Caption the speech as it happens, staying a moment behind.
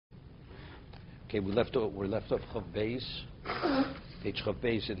Okay, we're left off Chav Beis, page Chav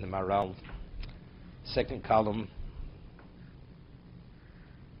Beis in the Maharal, second column,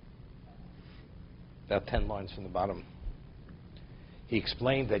 about 10 lines from the bottom. He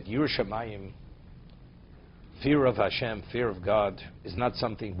explained that Yirah Shamayim, fear of Hashem, fear of God, is not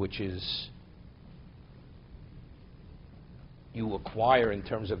something which is you acquire in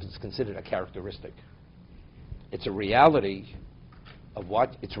terms of it's considered a characteristic. It's a reality of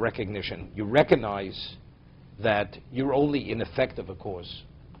what? It's recognition. You recognize that you're only in effect of a cause.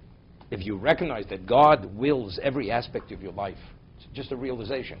 If you recognize that God wills every aspect of your life, it's just a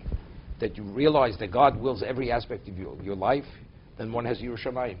realization that you realize that God wills every aspect of your life, then one has Yirah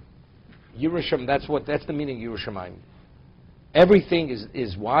Shamayim. Yirah Shamayim, that's the meaning of Yirah Shamayim. Everything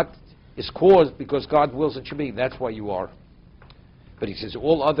is what? Is caused because God wills it should be. That's why you are. But he says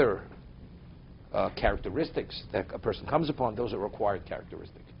all other characteristics that a person comes upon, those are required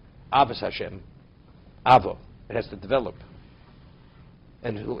characteristics. Avos Hashem, Ava, it has to develop.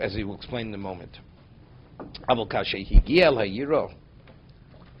 And as he will explain in a moment. Aval kashe higiel hayiro,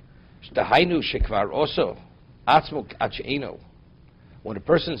 shtahainu shekvar oso, atzmuk acheino. When a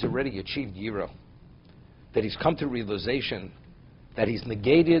person's already achieved Yirah, that he's come to realization that he's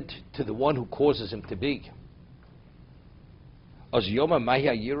negated to the one who causes him to be. Az yoma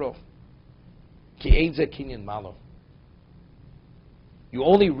maya Yiro. You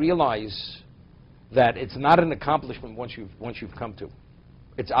only realize that it's not an accomplishment once you've come to.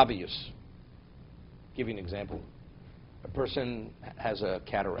 It's obvious. I'll give you an example. A person has a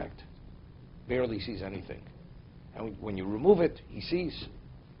cataract, barely sees anything. And when you remove it, he sees.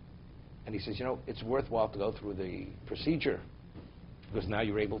 And he says, you know, it's worthwhile to go through the procedure because now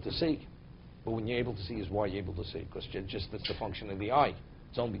you're able to see. But when you're able to see is why you're able to see, because just that's the function of the eye.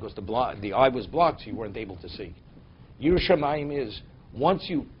 It's only because the eye was blocked, so you weren't able to see. Yirah Shamayim is, once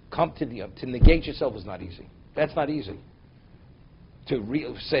you come to negate yourself is not easy. That's not easy.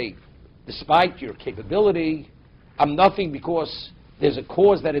 To say, despite your capability, I'm nothing because there's a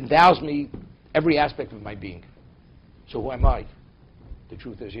cause that endows me every aspect of my being. So who am I? The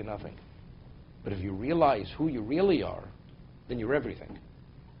truth is you're nothing. But if you realize who you really are, then you're everything.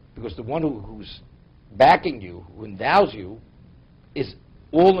 Because the one who's backing you, who endows you, is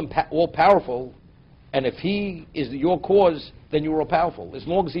all powerful, and if he is your cause, then you're all powerful. As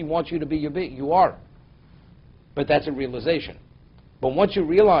long as he wants you to be, you are. But that's a realization. But once you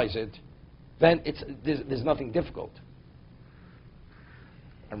realize it, then there's nothing difficult.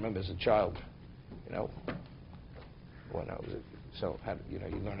 I remember as a child, when I was you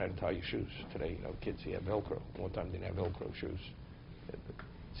learn how to tie your shoes. Today, kids, you have Velcro. One time they didn't have Velcro shoes.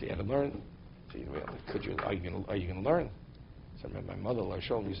 So you had to learn. So are you going to learn? So I remember my mother,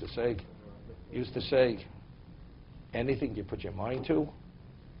 Lashon, used to say, anything you put your mind to,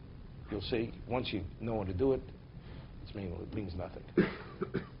 you'll see, once you know how to do it, it means nothing.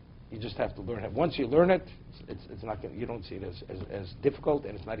 You just have to learn it. Once you learn it, it's not you don't see it as difficult,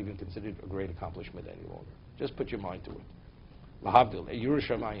 and it's not even considered a great accomplishment any longer. Just put your mind to it. Lahavdil, Yirah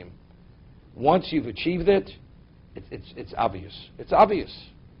Shamayim. Once you've achieved it, it's obvious. It's obvious.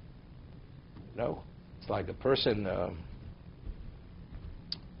 It's like a person.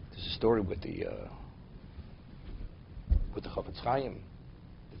 There's a story with the Chofetz Chaim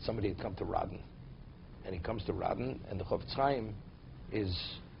that somebody had come to Radin, and he comes to Radin, and the Chofetz Chaim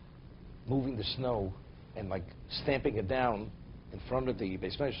is moving the snow and like stamping it down in front of the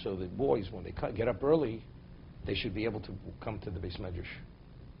Beis Medrash, so the boys, when they get up early, they should be able to come to the Beis Medrash.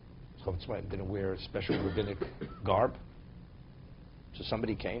 Chofetz Chaim didn't wear special rabbinic garb, so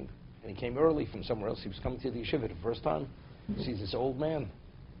somebody came, and he came early from somewhere else. He was coming to the yeshiva the first time. He sees this old man,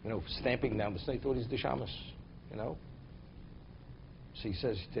 stamping down the snow. He thought he's the shamus, So he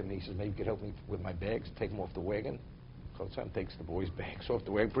says to me, maybe you could help me with my bags, take them off the wagon. Chofetz Chaim takes the boys' bags off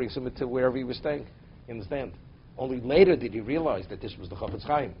the wagon, brings them to wherever he was staying. You understand? Only later did he realize that this was the Chofetz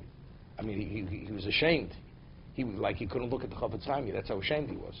Chaim. I mean, he was ashamed. He couldn't look at the Chofetz Chaim. That's how ashamed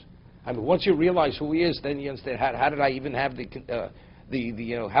he was. I mean, once you realize who he is, then you understand how did I even have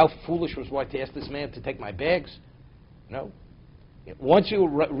how foolish was I to ask this man to take my bags? Once you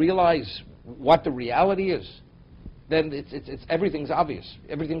realize what the reality is, then it's everything's obvious.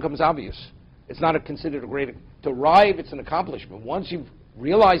 Everything comes obvious. It's not considered a great to arrive. It's an accomplishment. Once you've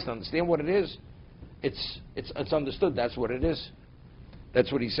realized and understand what it is, it's understood. That's what it is.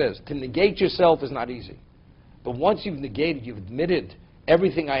 That's what he says. To negate yourself is not easy, but once you've negated, you've admitted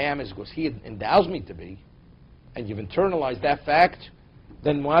everything I am is because he endows me to be, and you've internalized that fact.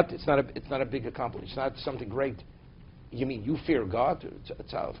 Then what? It's not a big accomplishment. It's not something great. You mean you fear God?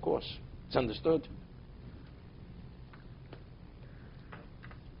 It's of course. It's understood.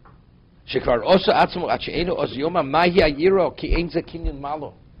 Shekvar osa atzmo acheinu oz yoma mahi ayiro ki ein ze kinyan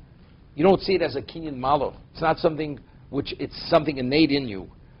malo. You don't see it as a kinyan malo. It's not something which it's something innate in you.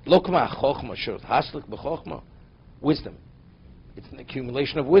 Lokma chochma shot haslik b'chochma. Wisdom. It's an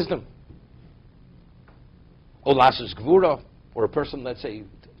accumulation of wisdom. Olasus gvura, or a person, let's say,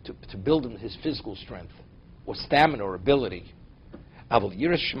 to build his physical strength, or stamina, or ability. Aval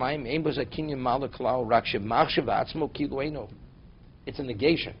yiras shemaim ein boz a kinyan malo klau rak shemachshav atzmo kilueno. It's a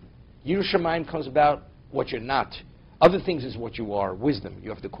negation. Yiras shemaim comes about what you're not. Other things is what you are. Wisdom. You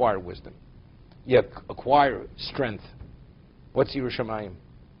have to acquire wisdom. You acquire strength. What's yiras shemaim?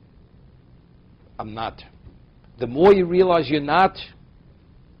 I'm not. The more you realize you're not,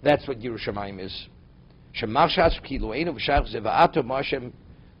 that's what yiras shemaim is. Shemachshav kilueno v'shach zeva'ato ma'ashem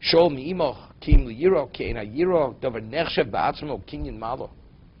shol mi'imoch kim liyiro ke'ena yiro davar nechshav ba'atzmo kinyan malo.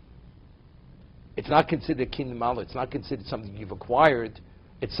 It's not considered kinyan malo. It's not considered something you've acquired.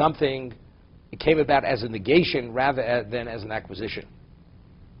 It's something, it came about as a negation rather than as an acquisition.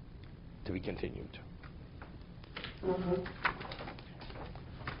 To be continued.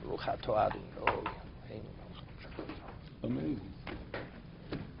 Amazing.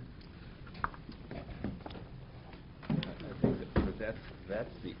 But that's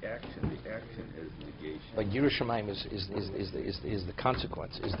the action. The action is negation. But yiras shamayim is the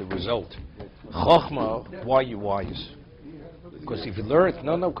consequence, is the result. Chochma, why are you wise? Because if you learn,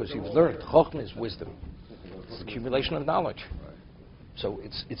 because you've learned. Chochma is wisdom. It's accumulation of knowledge. So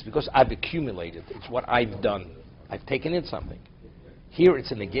it's because I've accumulated. It's what I've done. I've taken in something. Here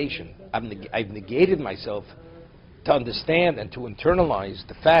it's a negation. I've negated myself to understand and to internalize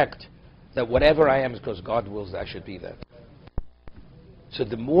the fact that whatever I am is because God wills that I should be that. So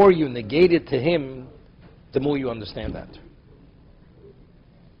the more you negate it to Him, the more you understand that.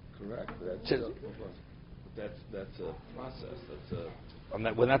 Correct. That's a process.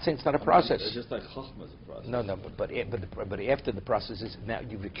 We're not saying it's not a process. It's just like Chochmah is a process. No, but after the process is now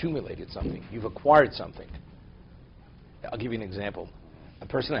you've accumulated something. You've acquired something. I'll give you an example. A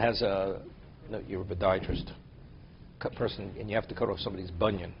person has you're a podiatrist. Person, and you have to cut off somebody's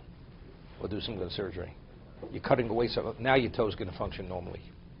bunion or do some kind of surgery. You're cutting away something. Now your toe is going to function normally.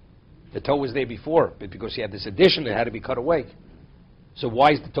 The toe was there before, but because you had this addition, it had to be cut away. So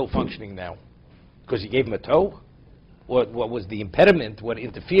why is the toe functioning now? Because you gave him a toe? What was the impediment? What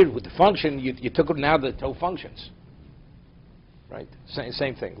interfered with the function? You took it. Now the toe functions. Right?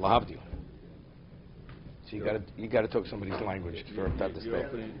 Same thing. Lahavdil. So you got to talk somebody's language for them to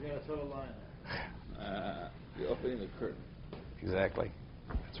understand. You're opening the curtain. Exactly.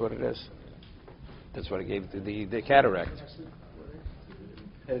 That's what it is. That's what it gave the cataract.